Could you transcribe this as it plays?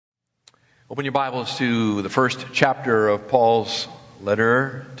Open your Bibles to the first chapter of Paul's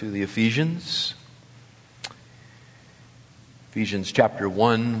letter to the Ephesians. Ephesians chapter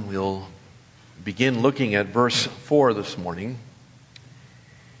 1, we'll begin looking at verse 4 this morning.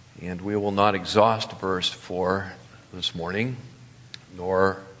 And we will not exhaust verse 4 this morning,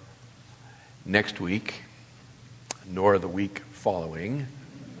 nor next week, nor the week following,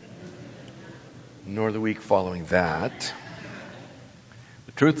 nor the week following that.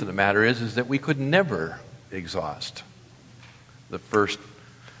 The truth of the matter is that we could never exhaust the first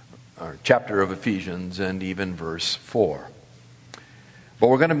chapter of Ephesians and even verse 4. But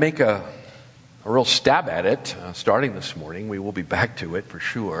we're going to make a real stab at it starting this morning. We will be back to it for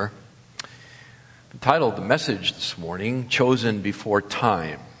sure. Entitled the message this morning, Chosen Before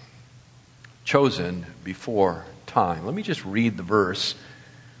Time. Chosen Before Time. Let me just read the verse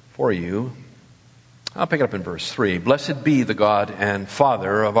for you. I'll pick it up in verse 3. Blessed be the God and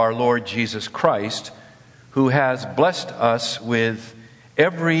Father of our Lord Jesus Christ, who has blessed us with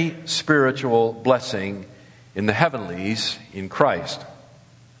every spiritual blessing in the heavenlies in Christ,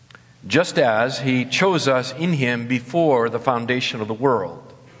 just as He chose us in Him before the foundation of the world,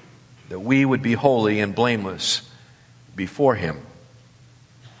 that we would be holy and blameless before Him.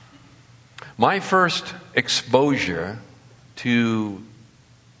 My first exposure to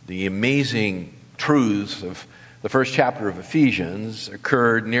the amazing truths of the first chapter of Ephesians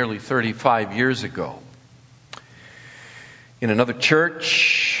occurred nearly 35 years ago. In another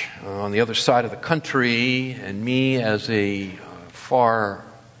church on the other side of the country, and me as a far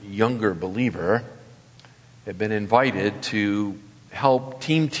younger believer had been invited to help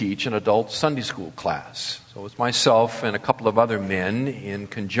team teach an adult Sunday school class. So it was myself and a couple of other men in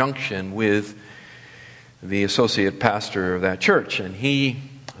conjunction with the associate pastor of that church, and he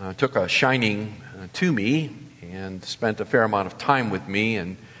took a shining to me and spent a fair amount of time with me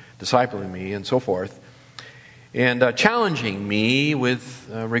and discipling me and so forth, and challenging me with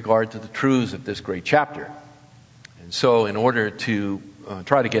regard to the truths of this great chapter. And so in order to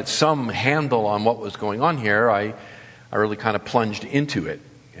try to get some handle on what was going on here, I really kind of plunged into it.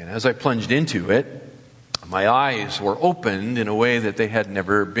 And as I plunged into it, my eyes were opened in a way that they had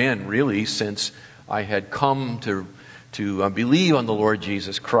never been really since I had come to believe on the Lord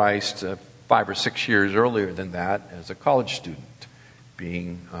Jesus Christ 5 or 6 years earlier than that as a college student,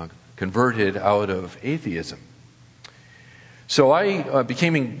 being converted out of atheism. So I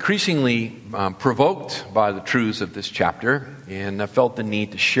became increasingly provoked by the truths of this chapter, and I felt the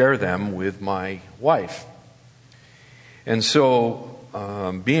need to share them with my wife. And so,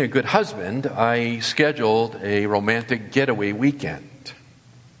 being a good husband, I scheduled a romantic getaway weekend.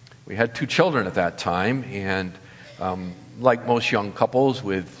 We had 2 children at that time, and like most young couples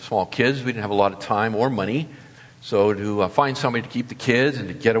with small kids, we didn't have a lot of time or money. So to find somebody to keep the kids and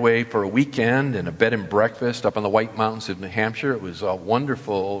to get away for a weekend and a bed and breakfast up in the White Mountains of New Hampshire, it was a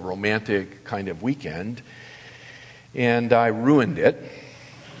wonderful, romantic kind of weekend. And I ruined it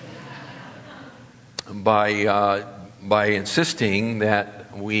by insisting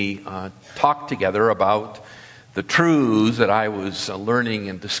that we talk together about the truths that I was learning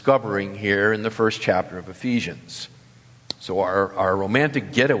and discovering here in the first chapter of Ephesians. So our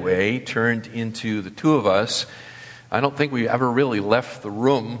romantic getaway turned into the 2 of us. I don't think we ever really left the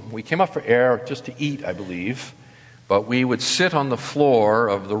room. We came up for air just to eat, I believe. But we would sit on the floor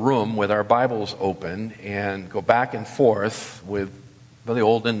of the room with our Bibles open and go back and forth with the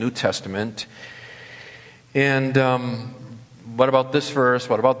Old and New Testament. And what about this verse?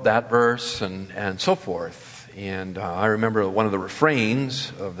 What about that verse? And so forth. And I remember one of the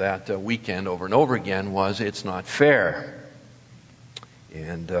refrains of that weekend over and over again was, "It's not fair."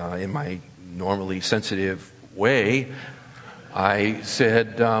 And in my normally sensitive way, I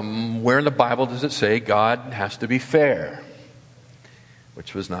said, where in the Bible does it say God has to be fair?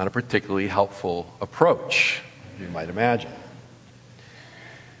 Which was not a particularly helpful approach, you might imagine.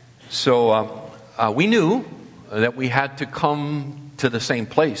 So we knew that we had to come to the same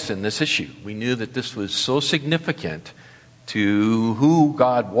place in this issue. We knew that this was so significant to who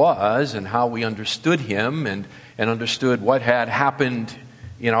God was and how we understood Him and understood what had happened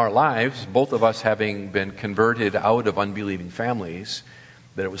in our lives, both of us having been converted out of unbelieving families,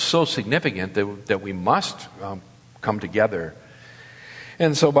 that it was so significant that we must come together.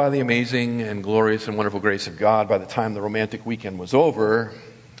 And so by the amazing and glorious and wonderful grace of God, by the time the romantic weekend was over,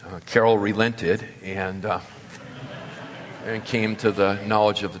 Carol relented and came to the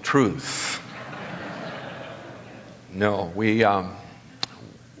knowledge of the truth. No,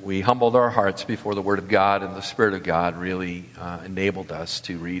 we humbled our hearts before the Word of God, and the Spirit of God really enabled us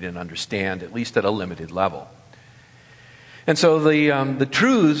to read and understand, at least at a limited level. And so the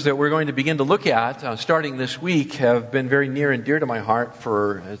truths that we're going to begin to look at starting this week have been very near and dear to my heart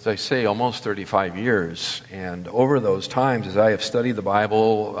for, as I say, almost 35 years. And over those times, as I have studied the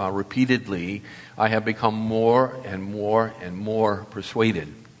Bible repeatedly, I have become more and more and more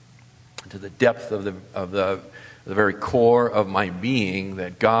persuaded to the depth of the very core of my being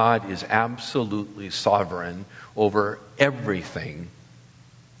that God is absolutely sovereign over everything.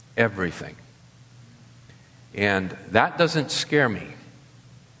 Everything. And that doesn't scare me.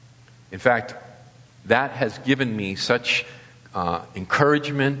 In fact, that has given me such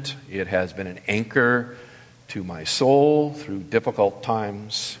encouragement. It has been an anchor to my soul through difficult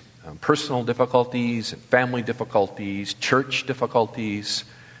times, personal difficulties, and family difficulties, church difficulties,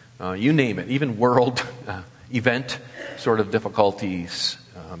 you name it, even world event sort of difficulties.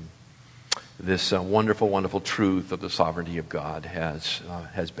 This wonderful, wonderful truth of the sovereignty of God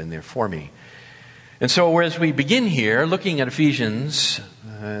has been there for me. And so as we begin here, looking at Ephesians,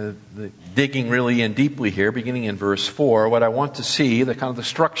 digging really in deeply here, beginning in verse 4, what I want to see, the kind of the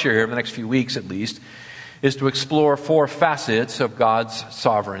structure here of the next few weeks at least, is to explore four facets of God's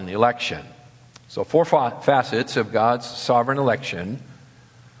sovereign election. So four facets of God's sovereign election.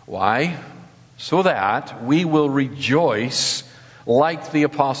 Why? So that we will rejoice like the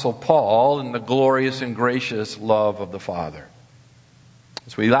Apostle Paul in the glorious and gracious love of the Father.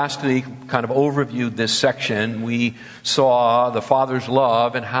 As we last week kind of overviewed this section, we saw the Father's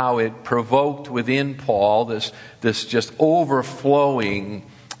love and how it provoked within Paul this just overflowing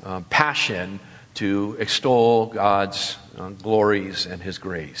passion to extol God's glories and His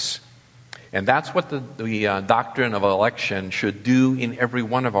grace. And that's what the doctrine of election should do in every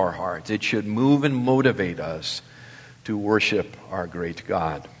one of our hearts. It should move and motivate us to worship our great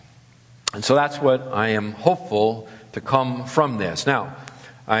God. And so that's what I am hopeful to come from this. Now,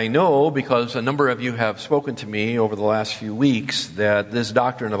 I know because a number of you have spoken to me over the last few weeks that this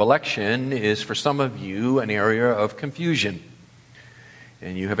doctrine of election is for some of you an area of confusion.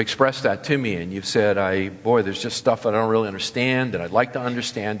 And you have expressed that to me, and you've said, there's just stuff I don't really understand, and I'd like to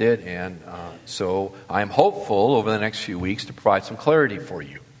understand it, and so I'm hopeful over the next few weeks to provide some clarity for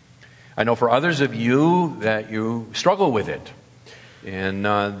you. I know for others of you that you struggle with it, and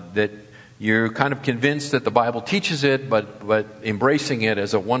that you're kind of convinced that the Bible teaches it, but embracing it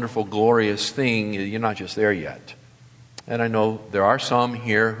as a wonderful, glorious thing, you're not just there yet. And I know there are some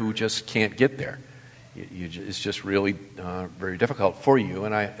here who just can't get there. It's just really very difficult for you.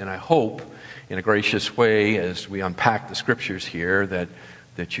 And I hope, in a gracious way, as we unpack the Scriptures here,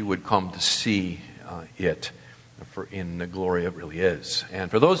 that you would come to see it in the glory it really is.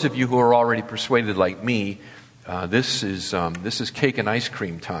 And for those of you who are already persuaded like me, this is cake and ice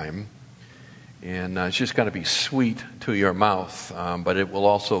cream time. And it's just going to be sweet to your mouth, but it will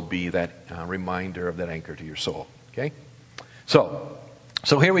also be that reminder of that anchor to your soul. Okay? So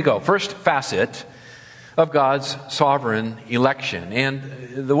here we go. First facet of God's sovereign election.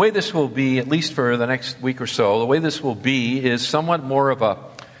 And the way this will be, at least for the next week or so, the way this will be is somewhat more of a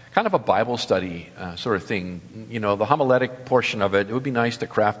kind of a Bible study sort of thing. You know, the homiletic portion of it would be nice to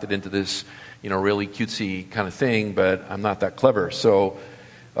craft it into this, really cutesy kind of thing, but I'm not that clever. So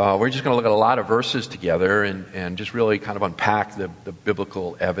we're just going to look at a lot of verses together and just really kind of unpack the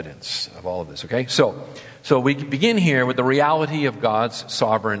biblical evidence of all of this, okay? So we begin here with the reality of God's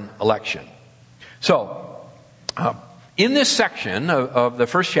sovereign election. So, in this section of the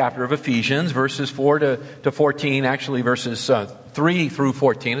first chapter of Ephesians, verses 4 to 14, actually verses 3 through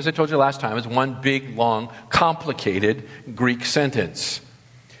 14, as I told you last time, is one big, long, complicated Greek sentence.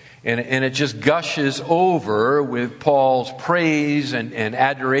 And it just gushes over with Paul's praise and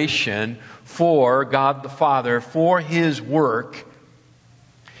adoration for God the Father, for His work.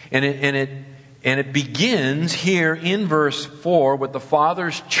 And it begins here in verse 4 with the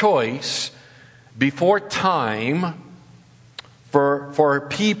Father's choice before time for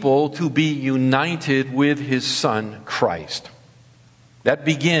people to be united with His Son, Christ. That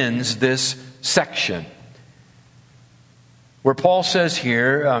begins this section, where Paul says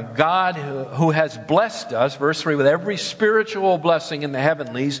here, God who has blessed us, verse 3, with every spiritual blessing in the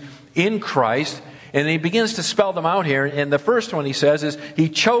heavenlies in Christ. And he begins to spell them out here. And the first one he says is, He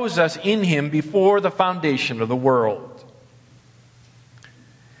chose us in Him before the foundation of the world.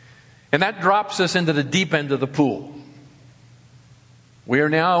 And that drops us into the deep end of the pool. We are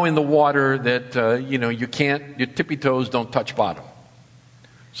now in the water that, you can't, your tippy toes don't touch bottom.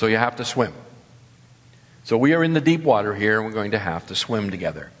 So you have to swim. So we are in the deep water here, and we're going to have to swim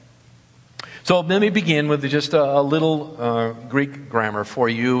together. So let me begin with just a little Greek grammar for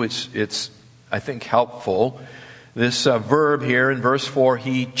you. It's I think, helpful. This verb here in verse 4,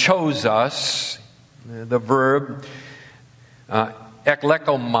 He chose us. The verb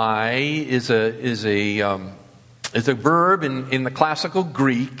Eklekomai is a verb in the classical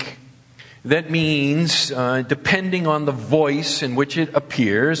Greek that means, depending on the voice in which it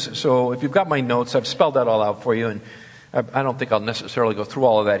appears. So if you've got my notes, I've spelled that all out for you, and I don't think I'll necessarily go through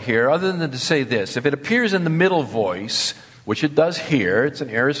all of that here, other than to say this. If it appears in the middle voice, which it does here, it's an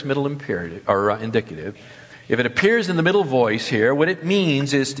aorist middle imperative, or indicative. If it appears in the middle voice here, what it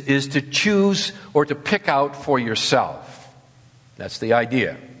means is to choose or to pick out for yourself. That's the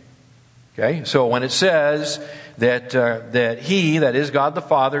idea. Okay? So when it says that He, that is God the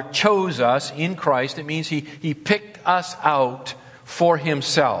Father, chose us in Christ, it means He picked us out for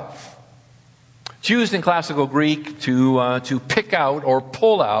Himself. It's used in classical Greek to pick out or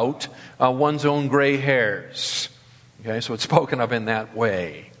pull out one's own gray hairs. Okay? So it's spoken of in that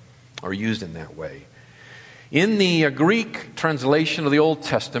way, or used in that way. In the Greek translation of the Old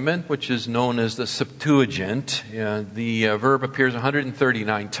Testament, which is known as the Septuagint, the verb appears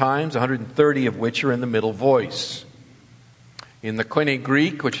 139 times, 130 of which are in the middle voice. In the Koine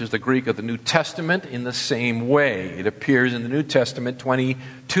Greek, which is the Greek of the New Testament, in the same way. It appears in the New Testament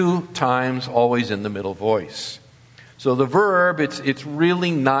 22 times, always in the middle voice. So the verb, it's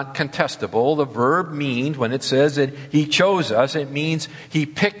really not contestable. The verb means, when it says that He chose us, it means He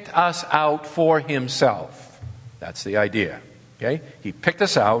picked us out for Himself. That's the idea. Okay? He picked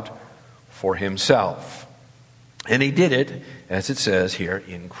us out for Himself. And He did it, as it says here,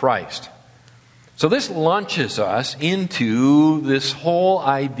 in Christ. So this launches us into this whole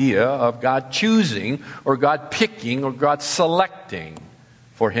idea of God choosing, or God picking, or God selecting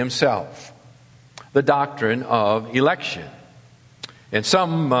for Himself. The doctrine of election. And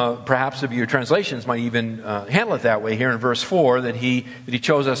some, perhaps of your translations, might even handle it that way here in verse 4, that He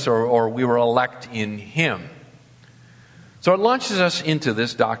chose us, or we were elect in Him. So it launches us into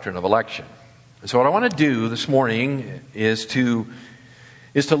this doctrine of election. And so what I want to do this morning is to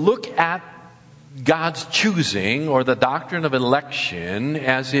look at God's choosing, or the doctrine of election,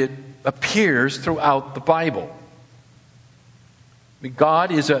 as it appears throughout the Bible.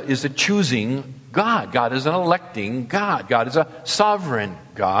 God is a choosing God. God is an electing God. God is a sovereign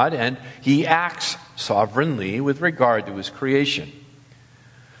God, and He acts sovereignly with regard to His creation.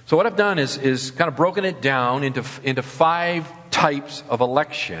 So what I've done is kind of broken it down into 5 types of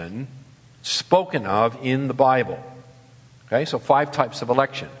election spoken of in the Bible. Okay, so 5 types of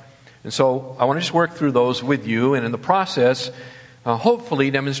election. And so I want to just work through those with you, and in the process, hopefully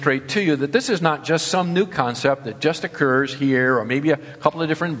demonstrate to you that this is not just some new concept that just occurs here, or maybe a couple of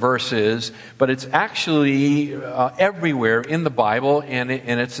different verses, but it's actually everywhere in the Bible, and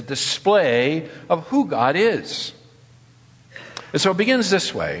it's a display of who God is. And so it begins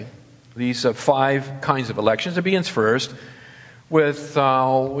this way, these 5 kinds of elections. It begins first with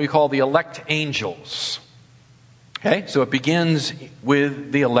what we call the elect angels. Okay, so it begins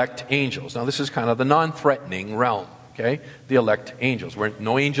with the elect angels. Now this is kind of the non-threatening realm. Okay, the elect angels. We're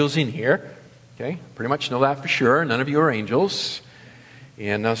no angels in here. Okay, pretty much know that for sure. None of you are angels.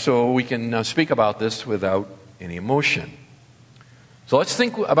 And so we can speak about this without any emotion. So let's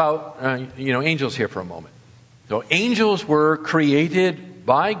think about angels here for a moment. So angels were created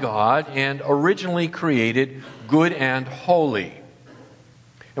by God and originally created good and holy.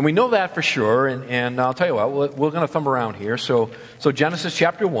 And we know that for sure, and I'll tell you what, we're going to thumb around here. So Genesis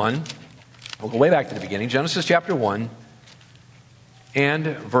chapter 1, we'll go way back to the beginning. Genesis chapter 1 and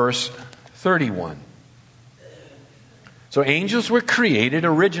verse 31. So angels were created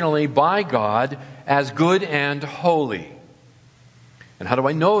originally by God as good and holy. And how do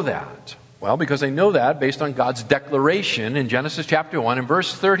I know that? Well, because I know that based on God's declaration in Genesis chapter 1 and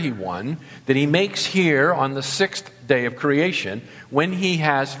verse 31 that He makes here on the 6th day of creation, when He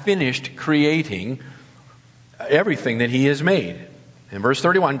has finished creating everything that He has made. In verse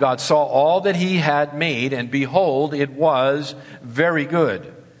 31, God saw all that He had made, and behold, it was very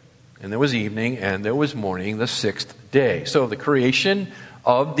good. And there was evening, and there was morning, the 6th day. So the creation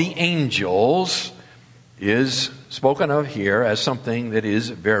of the angels is spoken of here as something that is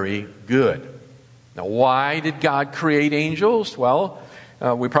very good. Now, why did God create angels? Well,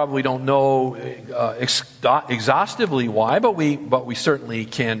 we probably don't know exhaustively why, but we certainly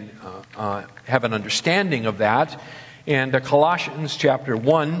can have an understanding of that. And Colossians chapter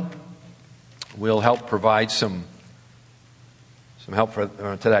 1 will help provide some help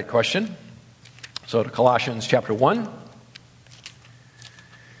to that question. So to Colossians chapter 1.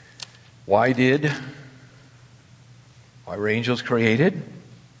 Why were angels created?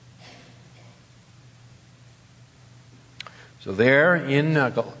 So there in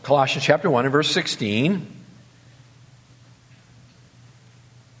Colossians chapter 1 and verse 16,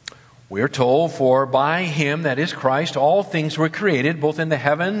 We are told, for by him, that is Christ, all things were created, both in the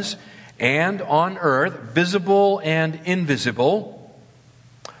heavens and on earth, visible and invisible,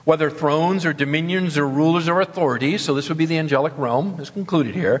 whether thrones or dominions or rulers or authorities. So this would be the angelic realm, is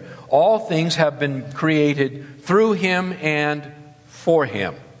concluded here. All things have been created through him and for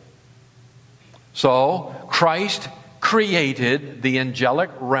him. So Christ created the angelic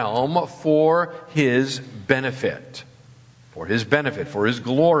realm for his benefit. For his benefit, for his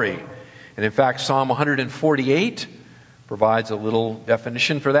glory. And in fact, Psalm 148 provides a little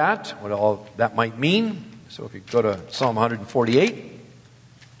definition for that, what all that might mean. So if you go to Psalm 148,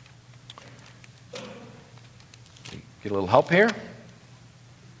 get a little help here.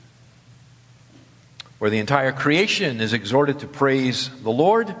 Where the entire creation is exhorted to praise the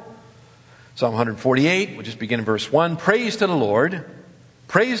Lord. Psalm 148, we'll just begin in verse 1. Praise to the Lord.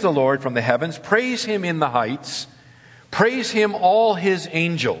 Praise the Lord from the heavens. Praise him in the heights. Praise him, all his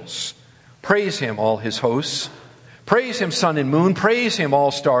angels. Praise him, all his hosts. Praise him, sun and moon. Praise him,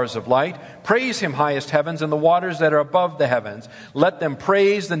 all stars of light. Praise him, highest heavens, and the waters that are above the heavens. Let them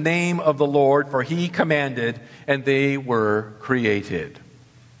praise the name of the Lord, for he commanded, and they were created.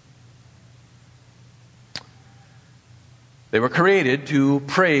 They were created to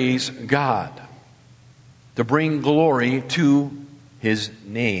praise God, to bring glory to his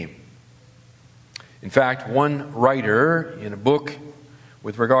name. In fact, one writer in a book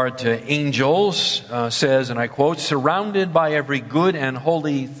with regard to angels says, and I quote, surrounded by every good and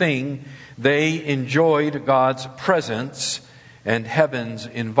holy thing, they enjoyed God's presence and heaven's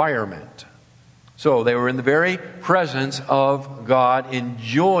environment. So they were in the very presence of God,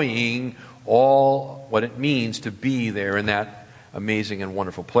 enjoying all what it means to be there in that amazing and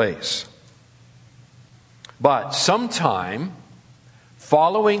wonderful place. But sometime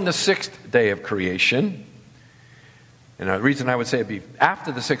following the sixth day of creation, and the reason I would say it'd be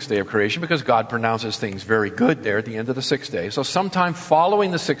after the sixth day of creation, because God pronounces things very good there at the end of the sixth day. So sometime following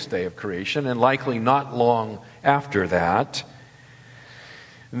the sixth day of creation, and likely not long after that,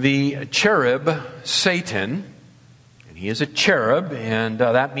 the cherub Satan, and he is a cherub, and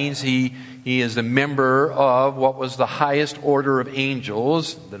that means he is a member of what was the highest order of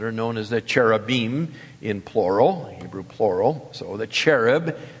angels that are known as the cherubim in plural, Hebrew plural. So the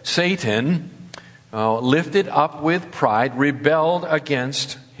cherub Satan, lifted up with pride, rebelled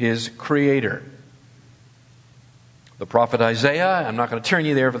against his Creator. The prophet Isaiah, I'm not going to turn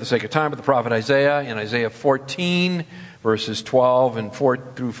you there for the sake of time, but the prophet Isaiah in Isaiah 14, verses 12 and 4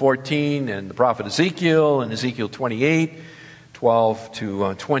 through 14, and the prophet Ezekiel in Ezekiel 28, 12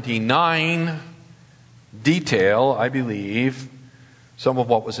 to 29, detail, I believe, some of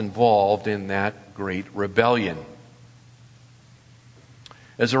what was involved in that great rebellion.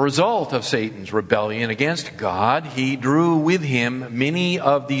 As a result of Satan's rebellion against God, he drew with him many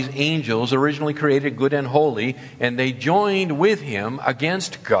of these angels originally created good and holy, and they joined with him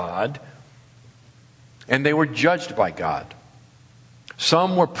against God, and they were judged by God.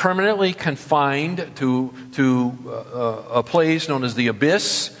 Some were permanently confined to a place known as the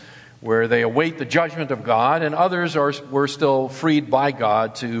abyss, where they await the judgment of God, and others were still freed by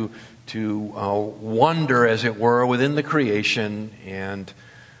God to wander, as it were, within the creation and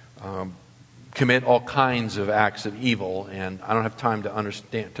commit all kinds of acts of evil. And I don't have time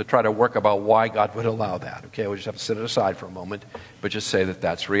to try to work about why God would allow that. Okay, we'll just have to set it aside for a moment, but just say that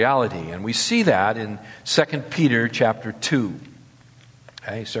that's reality. And we see that in 2 Peter chapter 2.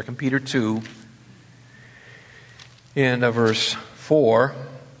 Okay, 2 Peter 2 in verse 4,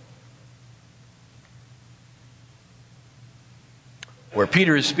 where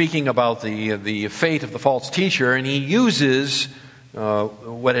Peter is speaking about the fate of the false teacher, and he uses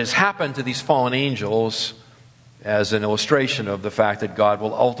what has happened to these fallen angels as an illustration of the fact that God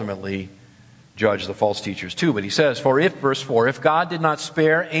will ultimately judge the false teachers too. But he says, verse 4, if God did not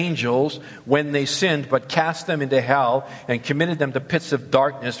spare angels when they sinned, but cast them into hell and committed them to pits of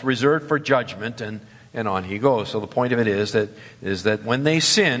darkness reserved for judgment, and on he goes. So the point of it is that when they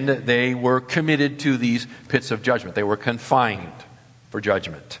sinned, they were committed to these pits of judgment. They were confined for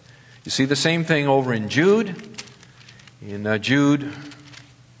judgment. You see the same thing over in Jude. In Jude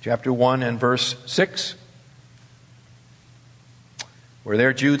chapter 1 and verse 6, where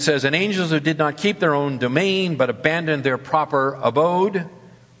there Jude says, and angels who did not keep their own domain, but abandoned their proper abode,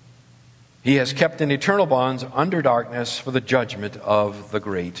 he has kept in eternal bonds under darkness for the judgment of the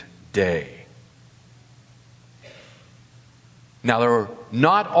great day. Now,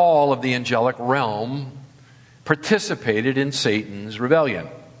 not all of the angelic realm participated in Satan's rebellion.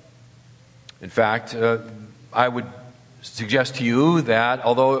 In fact, I would suggest to you that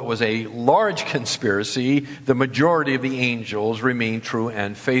although it was a large conspiracy, the majority of the angels remained true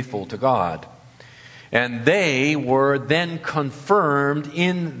and faithful to God. And they were then confirmed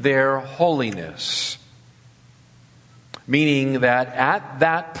in their holiness. Meaning that at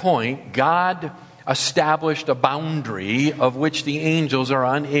that point, God established a boundary of which the angels are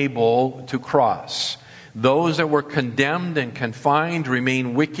unable to cross. Those that were condemned and confined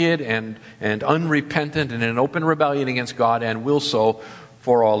remain wicked and unrepentant and in open rebellion against God, and will so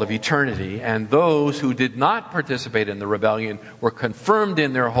for all of eternity. And those who did not participate in the rebellion were confirmed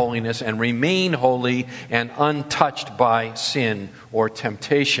in their holiness and remain holy and untouched by sin or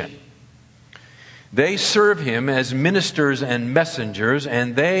temptation. They serve him as ministers and messengers,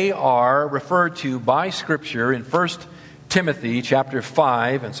 and they are referred to by Scripture in 1 Timothy chapter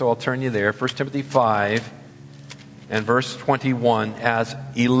 5, and so I'll turn you there, 1 Timothy 5 and verse 21, as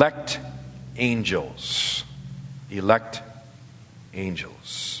elect angels. Elect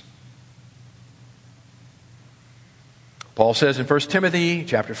angels. Paul says in 1 Timothy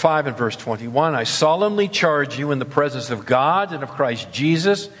chapter 5 and verse 21, I solemnly charge you in the presence of God and of Christ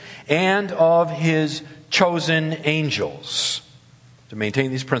Jesus and of his chosen angels to maintain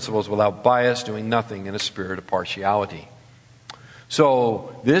these principles without bias, doing nothing in a spirit of partiality.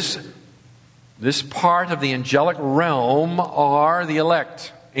 So this part of the angelic realm are the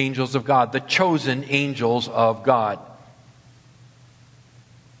elect angels of God, the chosen angels of God.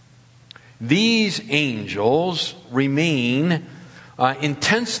 These angels remain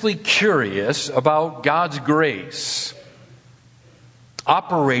intensely curious about God's grace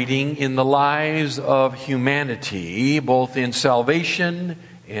operating in the lives of humanity, both in salvation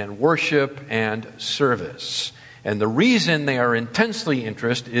and worship and service. And the reason they are intensely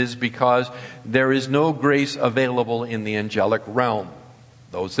interested is because there is no grace available in the angelic realm.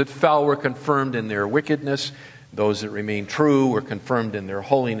 Those that fell were confirmed in their wickedness. Those that remain true were confirmed in their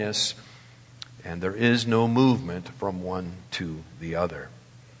holiness. And there is no movement from one to the other.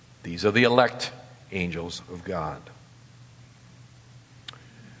 These are the elect angels of God.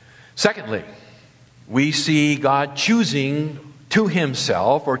 Secondly, we see God choosing to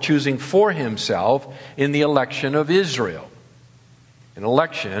himself or choosing for himself in the election of Israel. An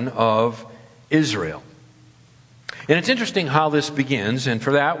election of Israel. And it's interesting how this begins, and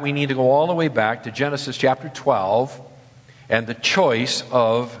for that we need to go all the way back to Genesis chapter 12 and the choice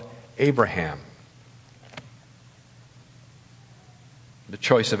of Abraham. The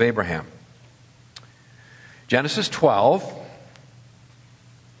choice of Abraham. Genesis 12,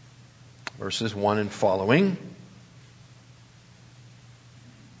 verses 1 and following.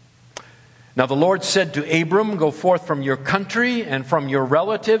 Now the Lord said to Abram, go forth from your country and from your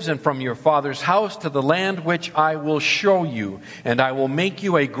relatives and from your father's house to the land which I will show you. And I will make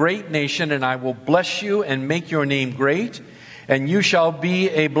you a great nation, and I will bless you and make your name great, and you shall be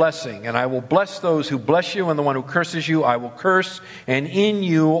a blessing. And I will bless those who bless you, and the one who curses you I will curse, and in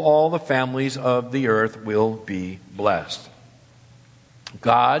you all the families of the earth will be blessed.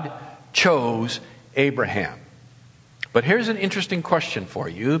 God chose Abraham. But here's an interesting question for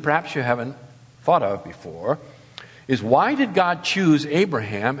you, perhaps you haven't thought of before, is why did God choose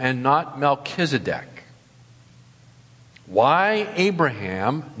Abraham and not Melchizedek? Why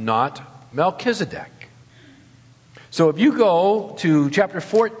Abraham, not Melchizedek? So if you go to chapter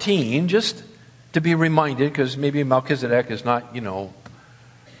 14, just to be reminded, because maybe Melchizedek is not,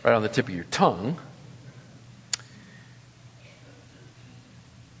 right on the tip of your tongue.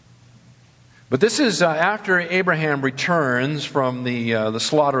 But this is after Abraham returns from the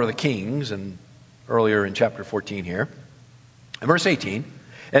slaughter of the kings, and earlier in chapter 14 here. In verse 18,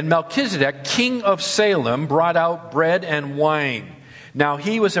 and Melchizedek, king of Salem, brought out bread and wine. Now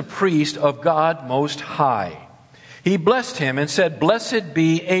he was a priest of God Most High. He blessed him and said, blessed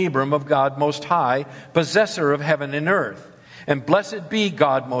be Abram of God Most High, possessor of heaven and earth. And blessed be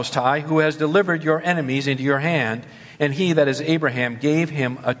God Most High, who has delivered your enemies into your hand. And he, that is Abraham, gave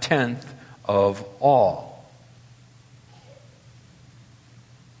him a tenth of all.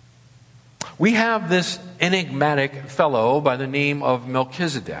 We have this enigmatic fellow by the name of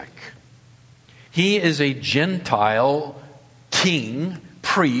Melchizedek. He is a Gentile king,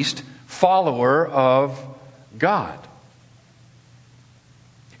 priest, follower of God.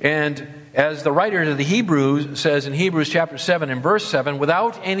 And as the writer of the Hebrews says in Hebrews chapter 7 and verse 7,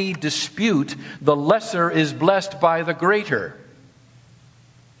 without any dispute, the lesser is blessed by the greater.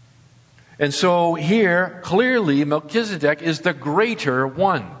 And so here, clearly, Melchizedek is the greater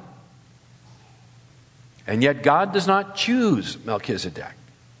one. And yet God does not choose Melchizedek,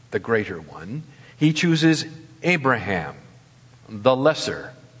 the greater one. He chooses Abraham, the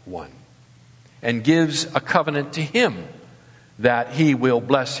lesser one. and gives a covenant to him that he will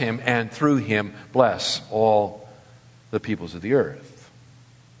bless him and through him bless all the peoples of the earth.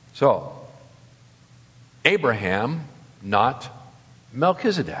 So, Abraham, not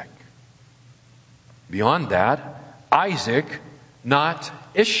Melchizedek. Beyond that, Isaac, not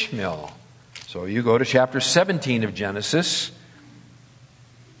Ishmael. So you go to chapter 17 of Genesis.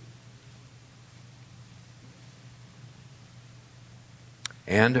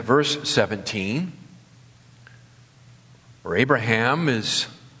 And verse 17, where Abraham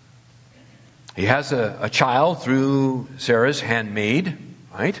he has a child through Sarah's handmaid,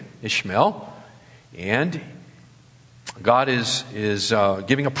 right, Ishmael, and God is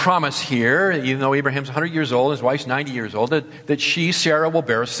giving a promise here, even though Abraham's 100 years old, his wife's 90 years old, that she, Sarah, will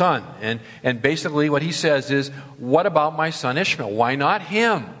bear a son. And basically what he says is, what about my son Ishmael? Why not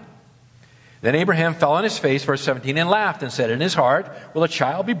him? Then Abraham fell on his face, verse 17, and laughed and said in his heart, will a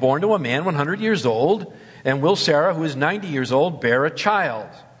child be born to a man 100 years old? And will Sarah, who is 90 years old, bear a child?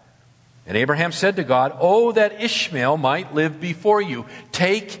 And Abraham said to God, oh, that Ishmael might live before you.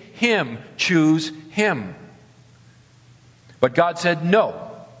 Take him, choose him. But God said, no.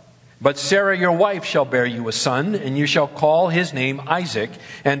 But Sarah your wife shall bear you a son, and you shall call his name Isaac,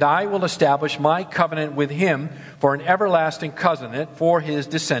 and I will establish my covenant with him for an everlasting covenant for his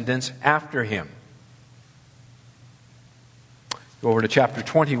descendants after him. Go over to chapter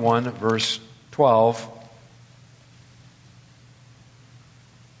 21, verse 12.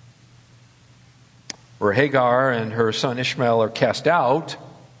 Where Hagar and her son Ishmael are cast out.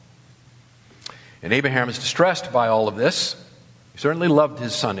 And Abraham is distressed by all of this. He certainly loved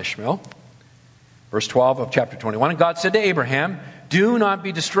his son Ishmael. Verse 12 of chapter 21. And God said to Abraham, do not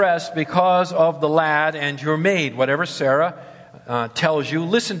be distressed because of the lad and your maid. Whatever Sarah tells you,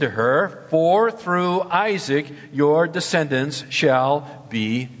 listen to her. For through Isaac your descendants shall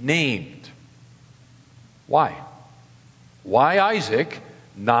be named. Why? Why Isaac,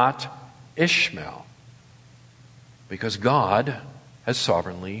 not Ishmael? Because God has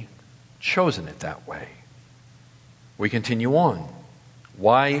sovereignly chosen it that way. We continue on.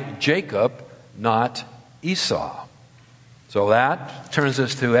 Why Jacob, not Esau? So that turns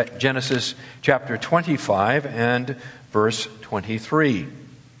us to Genesis chapter 25 and verse 23.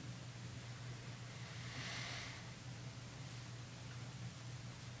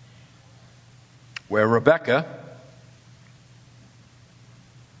 Where Rebekah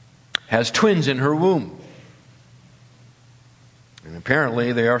has twins in her womb. And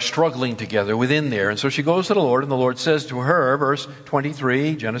apparently they are struggling together within there. And so she goes to the Lord, and the Lord says to her, verse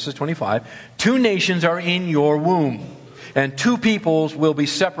 23, Genesis 25, 2 nations are in your womb, and 2 peoples will be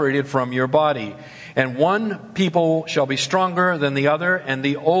separated from your body. And one people shall be stronger than the other, and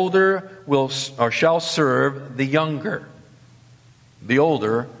the older shall serve the younger. The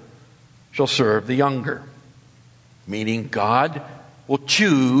older shall serve the younger. Meaning God will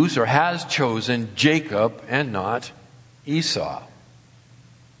choose, or has chosen, Jacob and not Esau.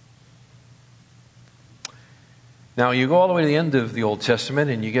 Now, you go all the way to the end of the Old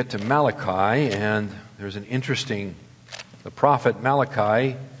Testament and you get to Malachi, and there's the prophet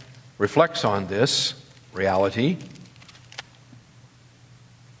Malachi reflects on this reality.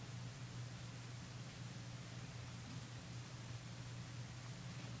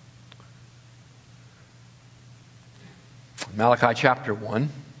 Malachi chapter 1,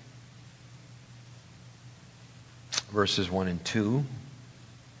 verses 1 and 2,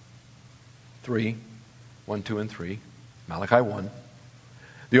 3, 1, 2, and 3, Malachi 1.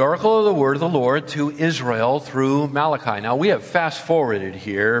 The oracle of the word of the Lord to Israel through Malachi. Now, we have fast-forwarded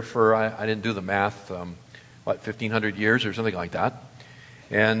here for, I didn't do the math, 1,500 years or something like that.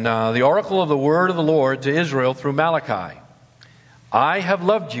 And the oracle of the word of the Lord to Israel through Malachi. I have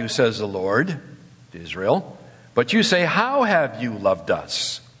loved you, says the Lord, to Israel. But you say, how have you loved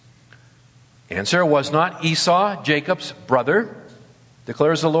us? Answer, was not Esau Jacob's brother,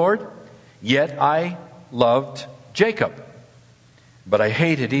 declares the Lord? Yet I loved Jacob, but I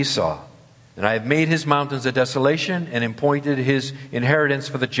hated Esau. And I have made his mountains a desolation and appointed his inheritance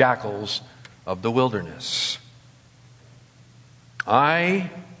for the jackals of the wilderness.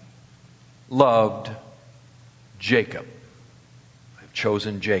 I loved Jacob. I've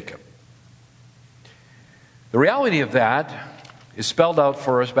chosen Jacob. The reality of that is spelled out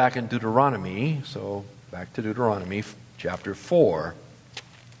for us back in Deuteronomy. So back to Deuteronomy chapter 4.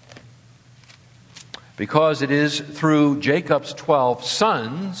 Because it is through Jacob's 12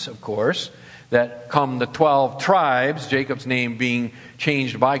 sons, of course, that come the 12 tribes, Jacob's name being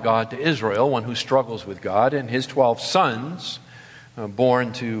changed by God to Israel, one who struggles with God, and his 12 sons,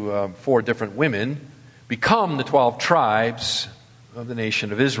 born to 4 different women, become the 12 tribes of the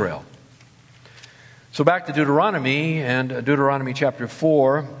nation of Israel. So back to Deuteronomy, and Deuteronomy chapter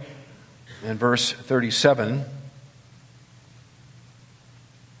 4 and verse 37,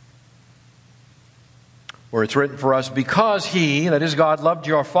 where it's written for us, because He, that is God, loved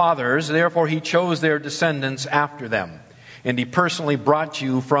your fathers, therefore He chose their descendants after them. And He personally brought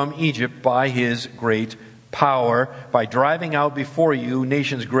you from Egypt by His great power, by driving out before you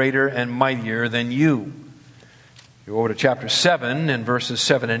nations greater and mightier than you. You go over to chapter 7 and verses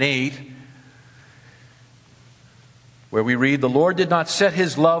 7 and 8, where we read, the Lord did not set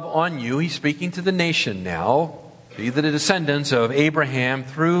His love on you. He's speaking to the nation now. Be the descendants of Abraham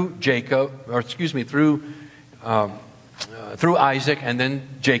through Isaac and then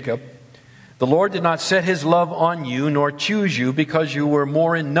Jacob. The Lord did not set His love on you, nor choose you, because you were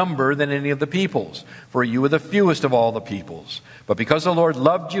more in number than any of the peoples, for you were the fewest of all the peoples. But because the Lord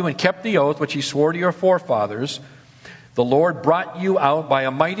loved you and kept the oath which He swore to your forefathers, the Lord brought you out by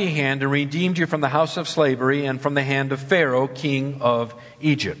a mighty hand and redeemed you from the house of slavery and from the hand of Pharaoh, king of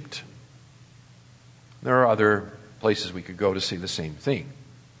Egypt. There are other places we could go to see the same thing.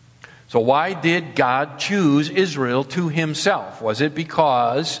 So why did God choose Israel to Himself? Was it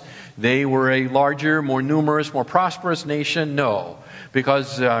because they were a larger, more numerous, more prosperous nation? No.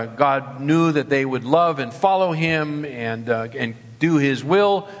 Because God knew that they would love and follow Him and do His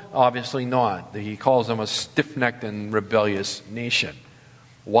will? Obviously not. He calls them a stiff-necked and rebellious nation.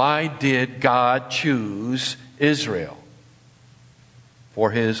 Why did God choose Israel?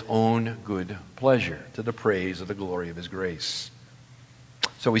 For His own good pleasure, to the praise of the glory of His grace.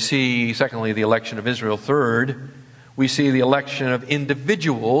 So we see, secondly, the election of Israel. Third, we see the election of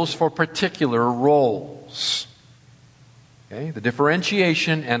individuals for particular roles. Okay? The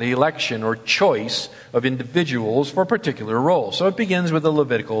differentiation and the election or choice of individuals for particular roles. So it begins with the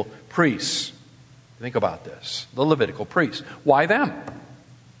Levitical priests. Think about this. The Levitical priests. Why them?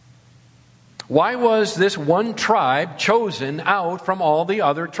 Why was this one tribe chosen out from all the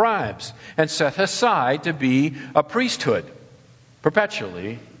other tribes and set aside to be a priesthood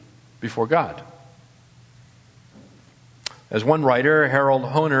perpetually before God? As one writer, Harold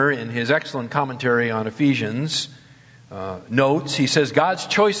Hoehner, in his excellent commentary on Ephesians, notes, he says, God's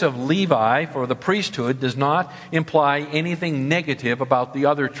choice of Levi for the priesthood does not imply anything negative about the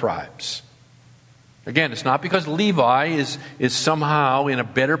other tribes. Again, it's not because Levi is somehow in a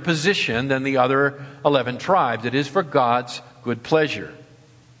better position than the other 11 tribes. It is for God's good pleasure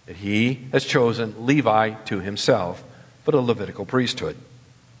that He has chosen Levi to Himself for the Levitical priesthood.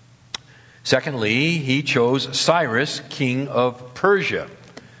 Secondly, He chose Cyrus, king of Persia.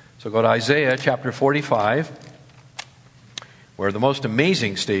 So go to Isaiah chapter 45, where the most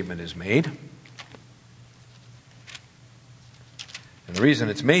amazing statement is made. And the reason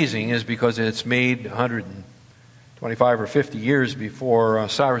it's amazing is because it's made 125 or 50 years before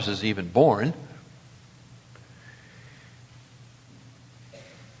Cyrus is even born.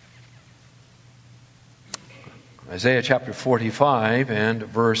 Isaiah chapter 45 and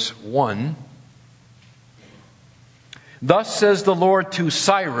verse 1. Thus says the Lord to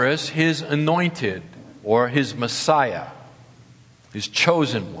Cyrus, His anointed, or His Messiah, His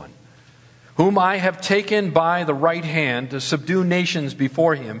chosen one, whom I have taken by the right hand to subdue nations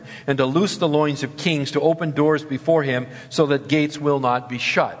before Him and to loose the loins of kings, to open doors before Him so that gates will not be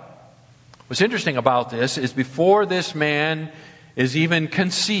shut. What's interesting about this is before this man is even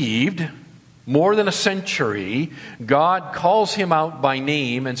conceived, more than a century, God calls him out by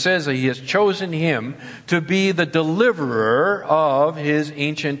name and says that He has chosen him to be the deliverer of His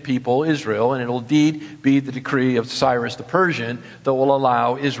ancient people, Israel. And it will indeed be the decree of Cyrus the Persian that will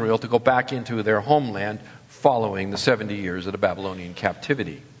allow Israel to go back into their homeland following the 70 years of the Babylonian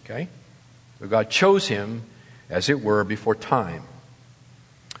captivity. Okay? So God chose him, as it were, before time.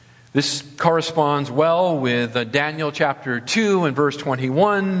 This corresponds well with Daniel chapter 2 and verse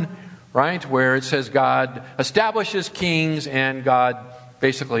 21, right, where it says God establishes kings and God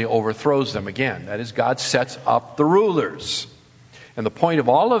basically overthrows them again. That is, God sets up the rulers. And the point of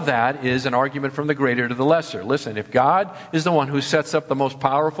all of that is an argument from the greater to the lesser. Listen, if God is the one who sets up the most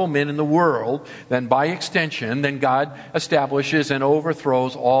powerful men in the world, then by extension, then God establishes and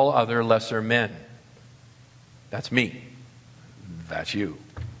overthrows all other lesser men. That's me. That's you.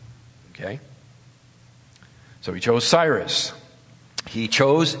 Okay? So He chose Cyrus. He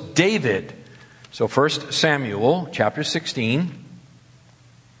chose David. So 1 Samuel chapter 16.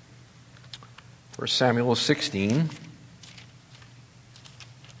 1 Samuel 16.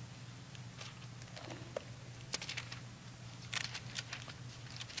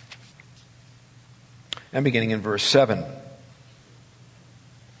 And beginning in verse 7.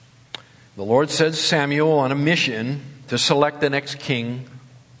 The Lord sent Samuel on a mission to select the next king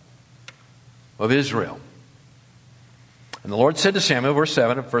of Israel. And the Lord said to Samuel, verse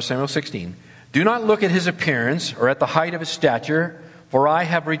 7 of 1 Samuel 16, "Do not look at his appearance or at the height of his stature, for I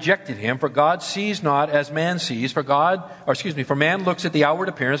have rejected him. For God sees not as man sees. For man looks at the outward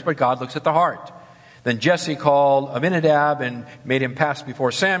appearance, but God looks at the heart." Then Jesse called Abinadab and made him pass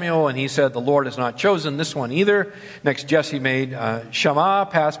before Samuel, and he said, "The Lord has not chosen this one either." Next Jesse made Shammah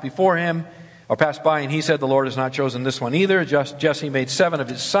pass before him, or pass by, and he said, "The Lord has not chosen this one either." Jesse made 7 of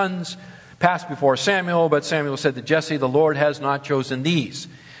his sons pass before Samuel, but Samuel said to Jesse, "The Lord has not chosen these."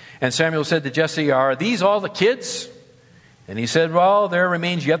 And Samuel said to Jesse, "Are these all the kids?" And he said, "Well, there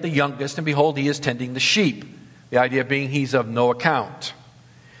remains yet the youngest, and behold, he is tending the sheep." The idea being he's of no account.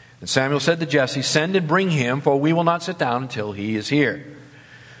 And Samuel said to Jesse, "Send and bring him, for we will not sit down until he is here."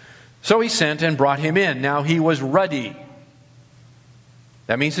 So he sent and brought him in. Now he was ruddy.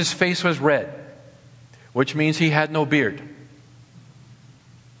 That means his face was red, which means he had no beard.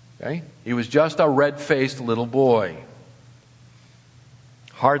 Okay? He was just a red-faced little boy.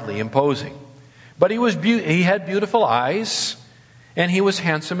 Hardly imposing. But he had beautiful eyes, and he was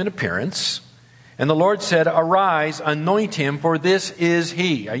handsome in appearance. And the Lord said, "Arise, anoint him, for this is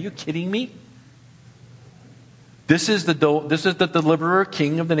he." Are you kidding me? This is the deliverer,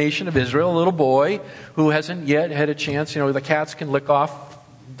 king of the nation of Israel, a little boy who hasn't yet had a chance. The cats can lick off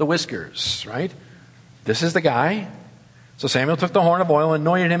the whiskers, right? This is the guy. So Samuel took the horn of oil and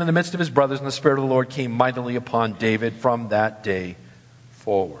anointed him in the midst of his brothers, and the Spirit of the Lord came mightily upon David from that day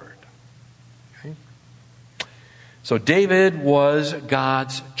forward. Okay? So David was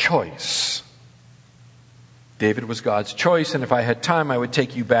God's choice. David was God's choice, and if I had time, I would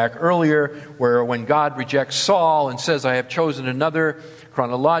take you back earlier, where when God rejects Saul and says, "I have chosen another,"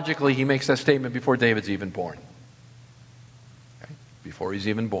 chronologically, he makes that statement before David's even born. Okay? Before he's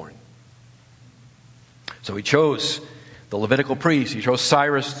even born. So he chose the Levitical priest. He chose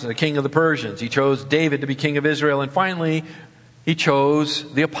Cyrus, the king of the Persians. He chose David to be king of Israel. And finally, he chose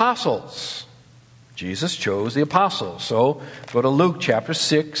the apostles. Jesus chose the apostles. So go to Luke chapter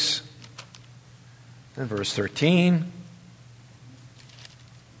 6 and verse 13.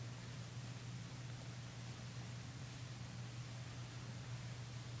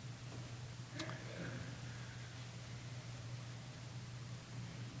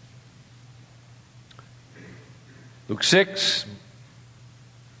 Luke 6,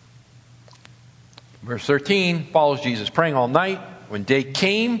 verse 13, follows Jesus praying all night. When day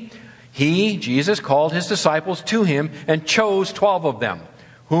came, he, Jesus, called his disciples to him and chose 12 of them,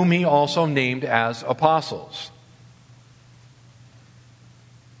 whom he also named as apostles.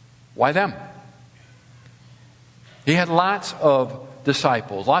 Why them? He had lots of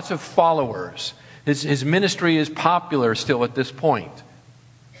disciples, lots of followers. His ministry is popular still at this point.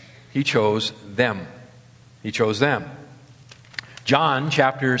 He chose them. He chose them. John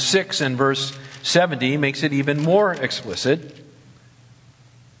chapter 6 and verse 70 makes it even more explicit.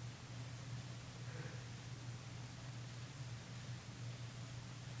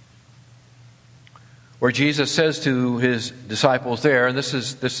 Where Jesus says to his disciples there, and this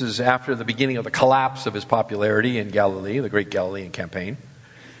is after the beginning of the collapse of his popularity in Galilee, the great Galilean campaign.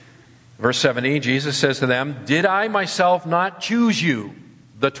 Verse 70, Jesus says to them, "Did I myself not choose you,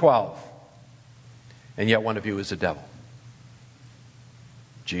 the 12? And yet one of you is the devil."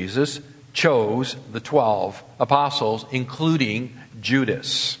 Jesus chose the 12 apostles, including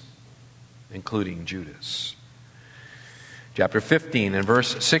Judas. Chapter 15 and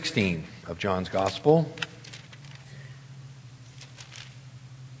verse 16 of John's Gospel.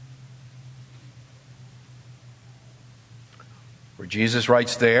 Where Jesus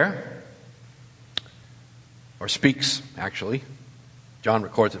writes there, or speaks, actually. John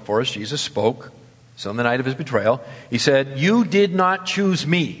records it for us. Jesus spoke. So on the night of his betrayal, he said, "You did not choose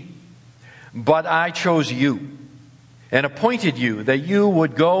me, but I chose you, and appointed you that you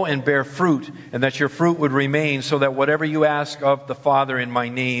would go and bear fruit, and that your fruit would remain, so that whatever you ask of the Father in my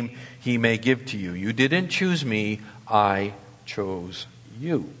name, he may give to you." You didn't choose me, I chose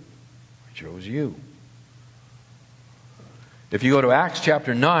you. I chose you. If you go to Acts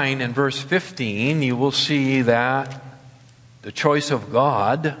chapter 9 and verse 15, you will see that the choice of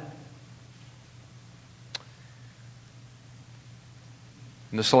God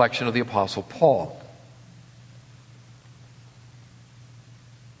in the selection of the Apostle Paul.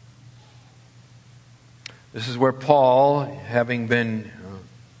 This is where Paul, having been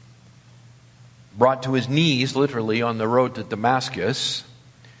brought to his knees, literally, on the road to Damascus,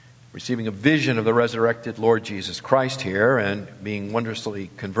 receiving a vision of the resurrected Lord Jesus Christ here and being wondrously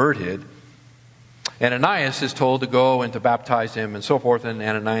converted, Ananias is told to go and to baptize him and so forth, and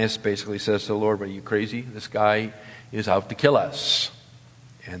Ananias basically says to the Lord, "Are you crazy? This guy is out to kill us."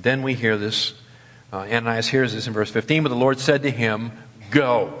 And then we hear this Ananias hears this in verse 15, but the Lord said to him,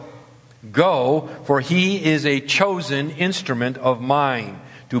 "Go. Go, for he is a chosen instrument of mine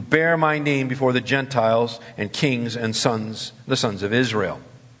to bear my name before the Gentiles and kings and the sons of Israel."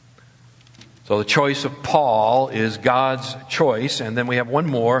 So the choice of Paul is God's choice. And then we have one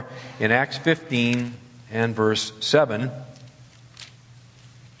more in Acts 15 and verse 7,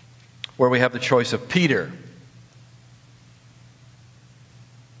 where we have the choice of Peter.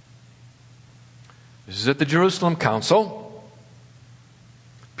 This is at the Jerusalem Council.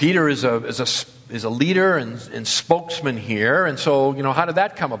 Peter is a leader and spokesman here. And so, how did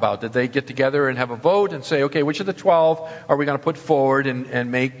that come about? Did they get together and have a vote and say, okay, which of the 12 are we going to put forward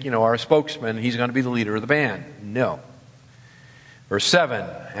and make, our spokesman? He's going to be the leader of the band. No. Verse 7,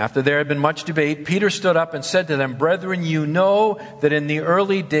 after there had been much debate, Peter stood up and said to them, "Brethren, you know that in the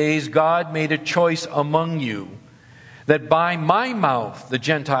early days God made a choice among you, that by my mouth the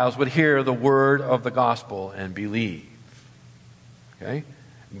Gentiles would hear the word of the gospel and believe." Okay?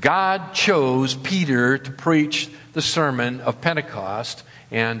 God chose Peter to preach the sermon of Pentecost,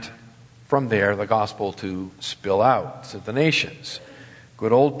 and from there the gospel to spill out to the nations.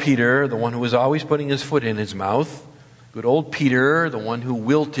 Good old Peter, the one who was always putting his foot in his mouth. Good old Peter, the one who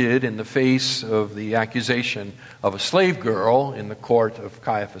wilted in the face of the accusation of a slave girl in the court of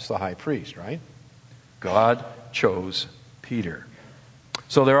Caiaphas the high priest, right? God chose Peter.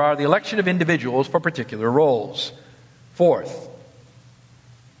 So there are the election of individuals for particular roles. Fourth,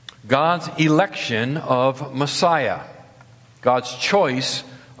 God's election of Messiah. God's choice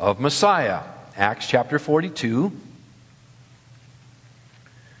of Messiah. Acts chapter 42.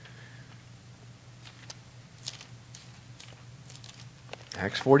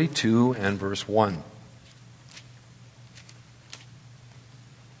 Acts 42 and verse 1.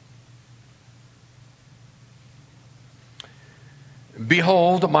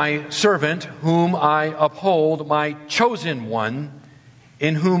 "Behold my servant, whom I uphold, my chosen one,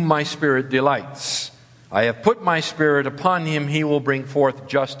 in whom my spirit delights. I have put my spirit upon him. He will bring forth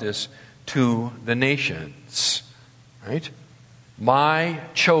justice to the nations." Right? My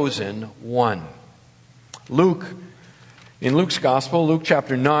chosen one. In Luke's Gospel, Luke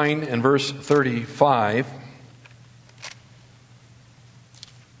chapter 9 and verse 35,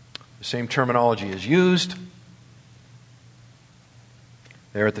 the same terminology is used.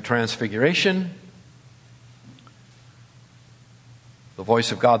 There at the Transfiguration, the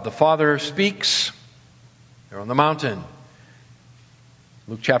voice of God the Father speaks. They're on the mountain.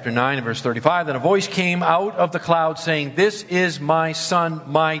 Luke chapter 9 and verse 35, "Then a voice came out of the cloud saying, 'This is my Son,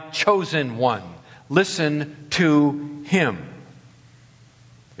 my chosen one. Listen to him.'"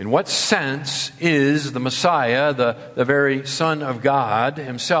 In what sense is the Messiah, the very Son of God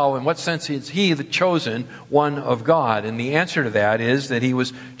himself, in what sense is he the chosen one of God? And the answer to that is that he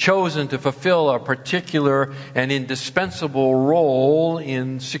was chosen to fulfill a particular and indispensable role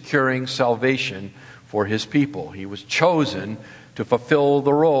in securing salvation for his people. He was chosen to fulfill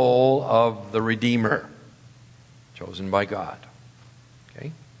the role of the Redeemer, chosen by God.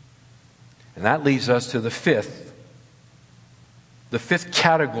 Okay? And that leads us to the fifth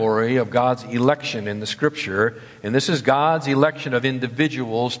category of God's election in the Scripture, and this is God's election of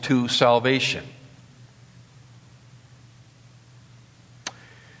individuals to salvation.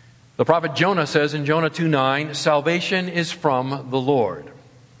 The prophet Jonah says in Jonah 2:9, "Salvation is from the Lord."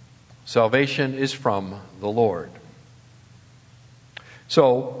 Salvation is from the Lord.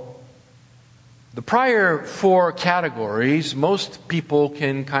 So, the prior four categories, most people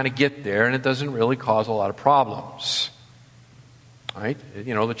can kind of get there, and it doesn't really cause a lot of problems. Right?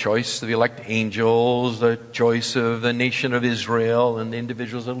 The choice of the elect angels, the choice of the nation of Israel and the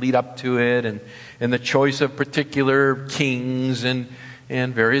individuals that lead up to it, and the choice of particular kings and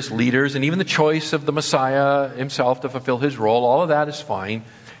various leaders, and even the choice of the Messiah himself to fulfill his role. All of that is fine.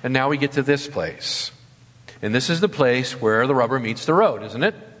 And now we get to this place. And this is the place where the rubber meets the road, isn't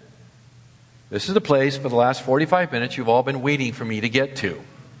it? This is the place for the last 45 minutes you've all been waiting for me to get to.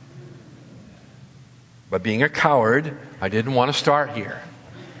 But being a coward, I didn't want to start here.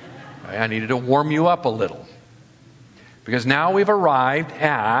 I needed to warm you up a little. Because now we've arrived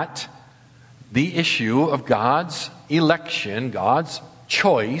at the issue of God's election, God's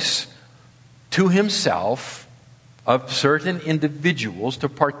choice to himself of certain individuals to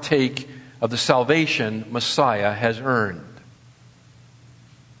partake of the salvation Messiah has earned.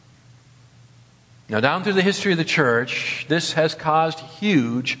 Now, down through the history of the church, this has caused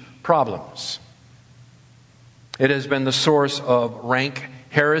huge problems. It has been the source of rank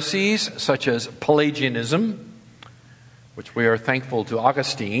heresies such as Pelagianism, which we are thankful to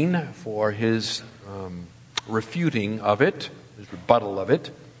Augustine for his refuting of it, his rebuttal of it.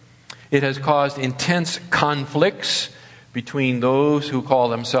 It has caused intense conflicts between those who call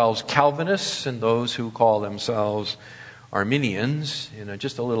themselves Calvinists and those who call themselves Arminians.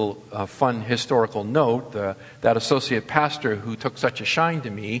 Just a little fun historical note, that associate pastor who took such a shine to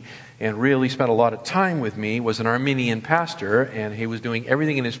me and really spent a lot of time with me was an Arminian pastor, and he was doing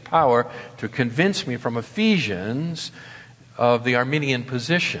everything in his power to convince me from Ephesians of the Arminian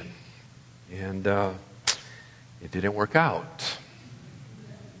position. And it didn't work out.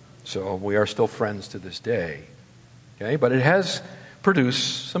 So we are still friends to this day. Okay? But it has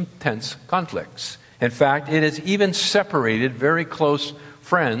produced some tense conflicts. In fact, it has even separated very close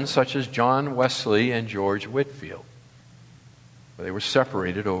friends such as John Wesley and George Whitefield. They were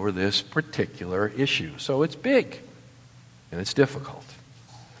separated over this particular issue. So it's big and it's difficult.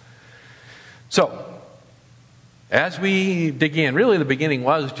 So, as we dig in, really the beginning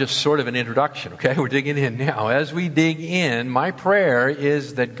was just sort of an introduction, okay? We're digging in now. As we dig in, my prayer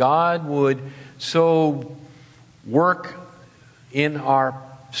is that God would so work in our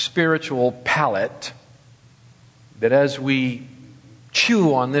spiritual palate that as we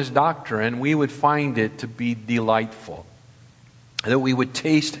chew on this doctrine, we would find it to be delightful. That we would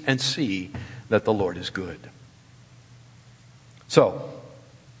taste and see that the Lord is good. So,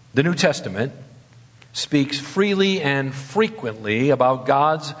 the New Testament speaks freely and frequently about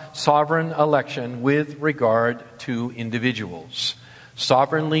God's sovereign election with regard to individuals,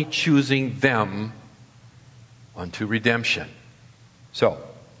 sovereignly choosing them unto redemption. So,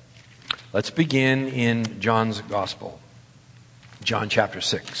 let's begin in John's Gospel. John chapter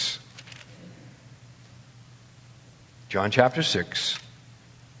 6. John chapter 6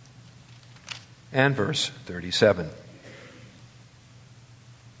 and verse 37.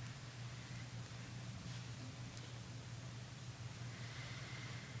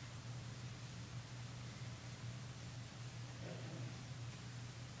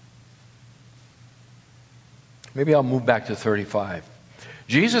 Maybe I'll move back to 35.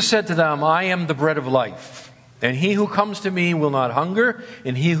 Jesus said to them, I am the bread of life, and he who comes to me will not hunger,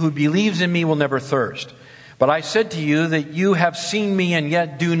 and he who believes in me will never thirst. But I said to you that you have seen me and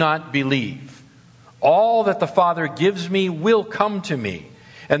yet do not believe. All that the Father gives me will come to me,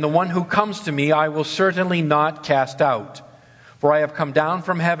 and the one who comes to me I will certainly not cast out. For I have come down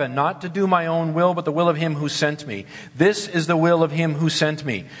from heaven, not to do my own will, but the will of him who sent me. This is the will of him who sent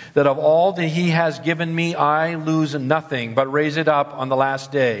me, that of all that he has given me I lose nothing, but raise it up on the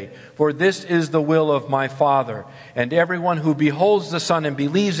last day. For this is the will of my Father. And everyone who beholds the Son and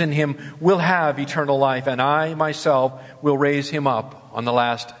believes in him will have eternal life, and I myself will raise him up on the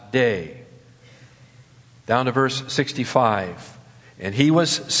last day. Down to verse 65. And he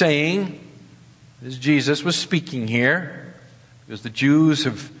was saying, as Jesus was speaking here, because the Jews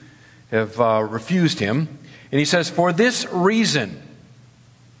have refused him. And he says, for this reason.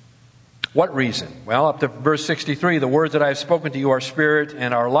 What reason? Well, up to verse 63, the words that I have spoken to you are spirit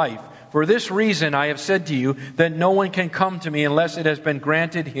and are life. For this reason I have said to you that no one can come to me unless it has been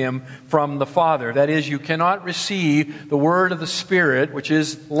granted him from the Father. That is, you cannot receive the word of the Spirit, which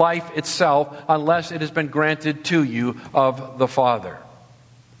is life itself, unless it has been granted to you of the Father.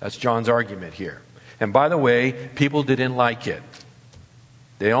 That's John's argument here. And by the way, people didn't like it.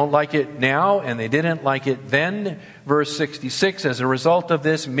 They don't like it now, and they didn't like it then. Verse 66, as a result of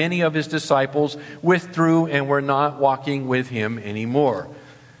this, many of his disciples withdrew and were not walking with him anymore.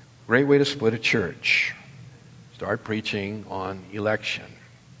 Great way to split a church. Start preaching on election.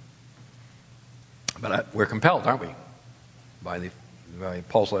 But we're compelled, aren't we? By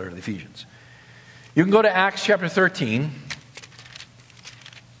Paul's letter to the Ephesians. You can go to Acts chapter 13.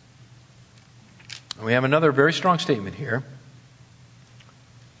 And we have another very strong statement here.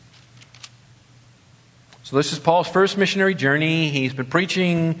 So this is Paul's first missionary journey. He's been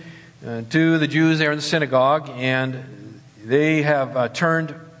preaching to the Jews there in the synagogue, and they have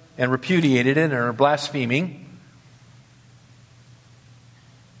turned and repudiated it and are blaspheming.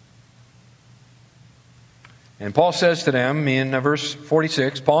 And Paul says to them in verse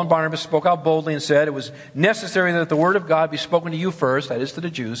 46, Paul and Barnabas spoke out boldly and said, it was necessary that the word of God be spoken to you first, that is to the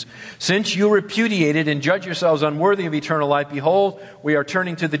Jews. Since you repudiated and judge yourselves unworthy of eternal life, behold, we are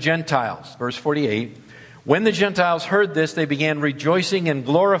turning to the Gentiles. Verse 48. When the Gentiles heard this, they began rejoicing and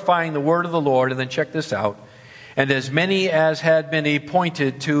glorifying the word of the Lord. And then check this out. And as many as had been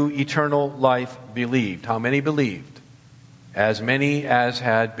appointed to eternal life believed. How many believed? As many as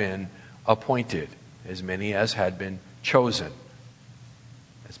had been appointed. As many as had been chosen.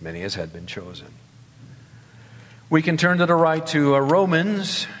 As many as had been chosen. We can turn to the right to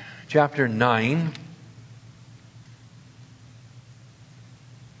Romans chapter 9.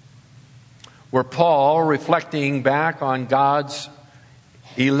 Where Paul, reflecting back on God's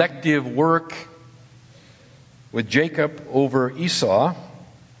elective work with Jacob over Esau.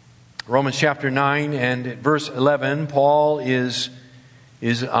 Romans chapter 9 and verse 11, Paul is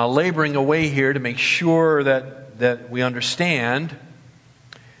laboring away here to make sure that we understand.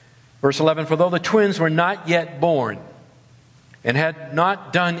 Verse 11, for though the twins were not yet born and had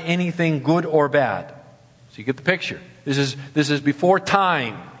not done anything good or bad. So you get the picture. This is before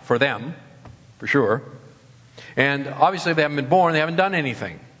time for them, for sure. And obviously they haven't been born, they haven't done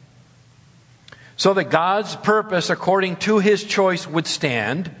anything. So that God's purpose according to His choice would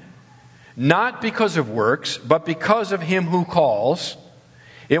stand, not because of works, but because of Him who calls.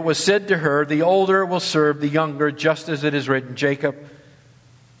 It was said to her, the older will serve the younger, just as it is written, Jacob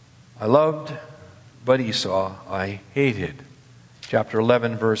I loved, but Esau I hated. Chapter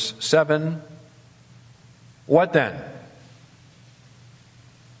 11, verse 7. What then?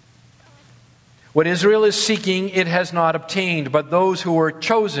 What Israel is seeking, it has not obtained, but those who were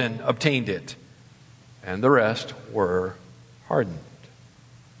chosen obtained it, and the rest were hardened.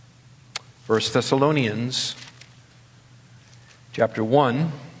 1 Thessalonians chapter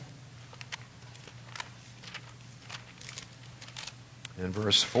 1 and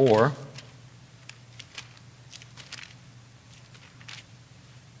verse 4.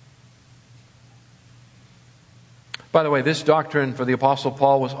 By the way, this doctrine for the Apostle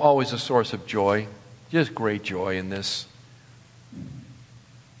Paul was always a source of joy. Just great joy in this.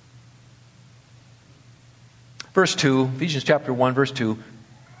 Verse 2, Ephesians chapter 1, verse 2.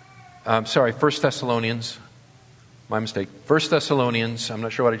 1 Thessalonians. My mistake. 1 Thessalonians. I'm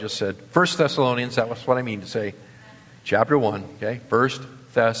not sure what I just said. 1 Thessalonians, that was what I mean to say. Chapter 1, okay? 1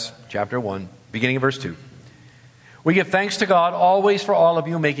 Thess, chapter 1, beginning of verse 2. We give thanks to God always for all of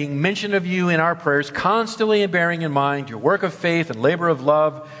you, making mention of you in our prayers, constantly bearing in mind your work of faith and labor of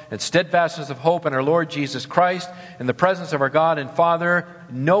love and steadfastness of hope in our Lord Jesus Christ, in the presence of our God and Father,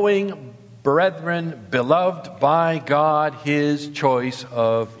 knowing, brethren, beloved by God, His choice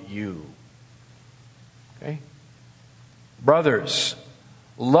of you. Okay? Brothers,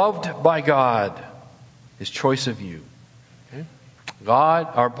 loved by God, His choice of you. Okay?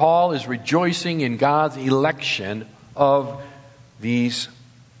 Paul is rejoicing in God's election of these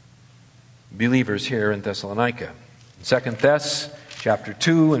believers here in Thessalonica. 2 Thess chapter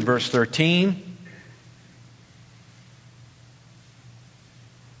 2 and verse 13.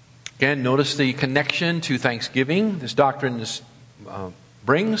 Again, notice the connection to thanksgiving this doctrine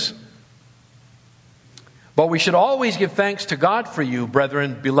brings. But we should always give thanks to God for you,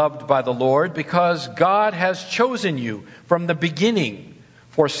 brethren, beloved by the Lord, because God has chosen you from the beginning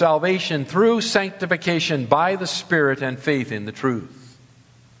for salvation through sanctification by the Spirit and faith in the truth.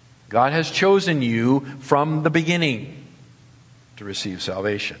 God has chosen you from the beginning to receive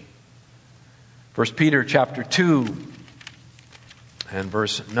salvation. 1 Peter chapter 2 and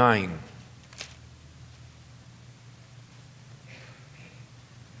verse 9.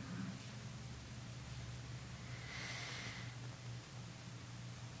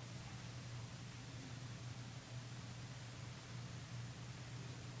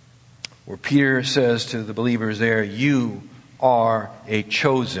 Where Peter says to the believers there, you are a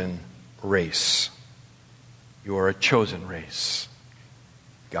chosen race. You are a chosen race.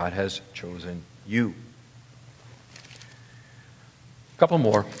 God has chosen you. A couple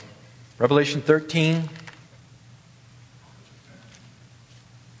more. Revelation 13.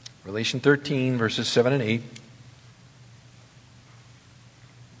 Revelation 13, verses 7 and 8.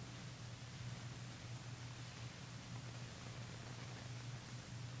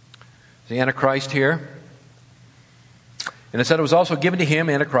 The Antichrist here. And it said it was also given to him,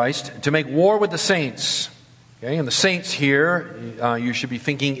 Antichrist, to make war with the saints. Okay, and the saints here, you should be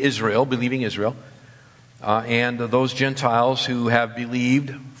thinking Israel, believing Israel, and those Gentiles who have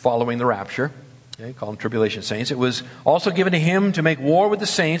believed following the rapture. Okay, call them tribulation saints. It was also given to him to make war with the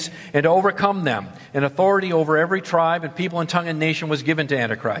saints and to overcome them. And authority over every tribe and people and tongue and nation was given to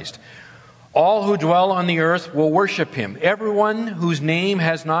Antichrist. All who dwell on the earth will worship him. Everyone whose name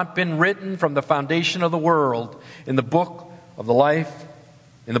has not been written from the foundation of the world in the book of life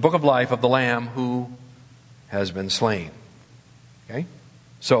of the Lamb who has been slain. Okay?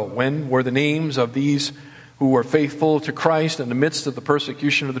 So when were the names of these who were faithful to Christ in the midst of the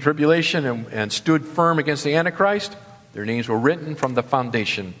persecution of the tribulation and stood firm against the Antichrist? Their names were written from the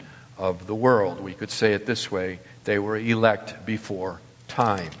foundation of the world. We could say it this way: they were elect before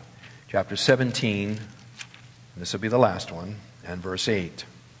time. Chapter 17, this will be the last one, and verse 8.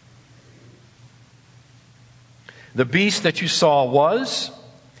 The beast that you saw was,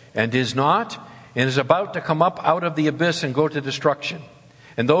 and is not, and is about to come up out of the abyss and go to destruction.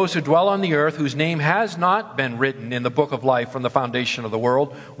 And those who dwell on the earth, whose name has not been written in the book of life from the foundation of the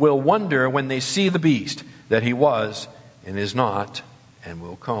world, will wonder when they see the beast that he was and is not and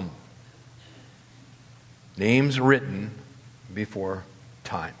will come. Names written before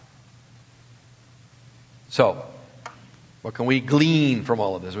time. So, what can we glean from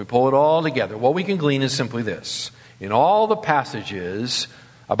all of this? We pull it all together. What we can glean is simply this. In all the passages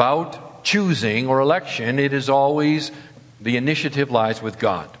about choosing or election, it is always the initiative lies with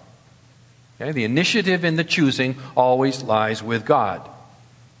God. Okay? The initiative in the choosing always lies with God.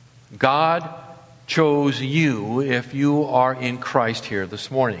 God chose you if you are in Christ here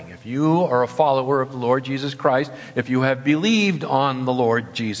this morning. If you are a follower of the Lord Jesus Christ, if you have believed on the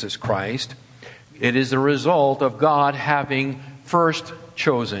Lord Jesus Christ, it is the result of God having first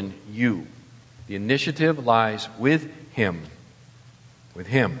chosen you. The initiative lies with Him. With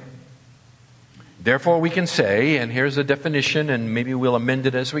Him. Therefore we can say, and here's a definition, and maybe we'll amend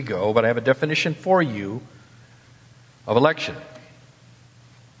it as we go, but I have a definition for you of election.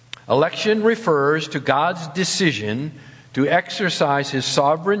 Election refers to God's decision to exercise His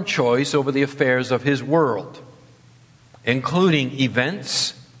sovereign choice over the affairs of His world, including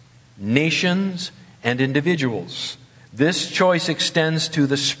events, nations, and individuals. This choice extends to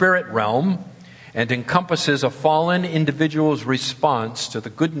the spirit realm and encompasses a fallen individual's response to the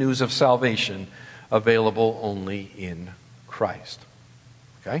good news of salvation available only in Christ.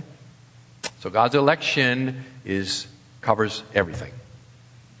 Okay? So God's election covers everything.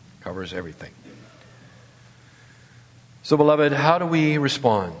 Covers everything. So, beloved, how do we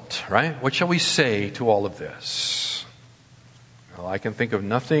respond, right? What shall we say to all of this? Well, I can think of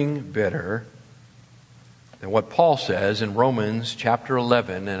nothing better than what Paul says in Romans chapter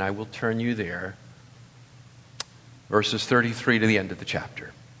 11, and I will turn you there, verses 33 to the end of the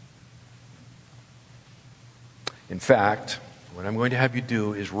chapter. In fact, what I'm going to have you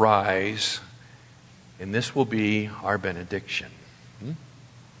do is rise, and this will be our benediction.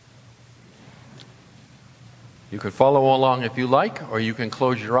 You can follow along if you like, or you can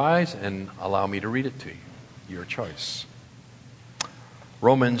close your eyes and allow me to read it to you. Your choice.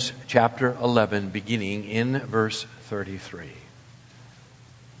 Romans chapter 11, beginning in verse 33.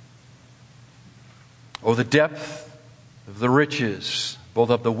 Oh, the depth of the riches, both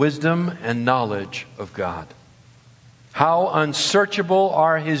of the wisdom and knowledge of God. How unsearchable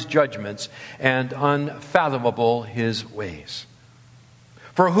are His judgments and unfathomable His ways.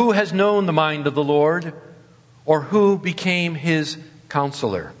 For who has known the mind of the Lord, or who became His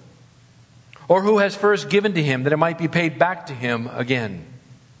counselor? Or who has first given to Him that it might be paid back to Him again?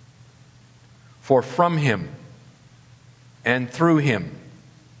 For from Him, and through Him,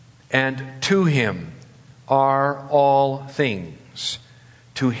 and to Him are all things.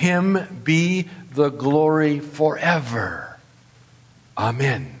 To Him be the glory forever.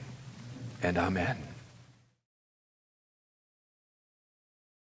 Amen and amen.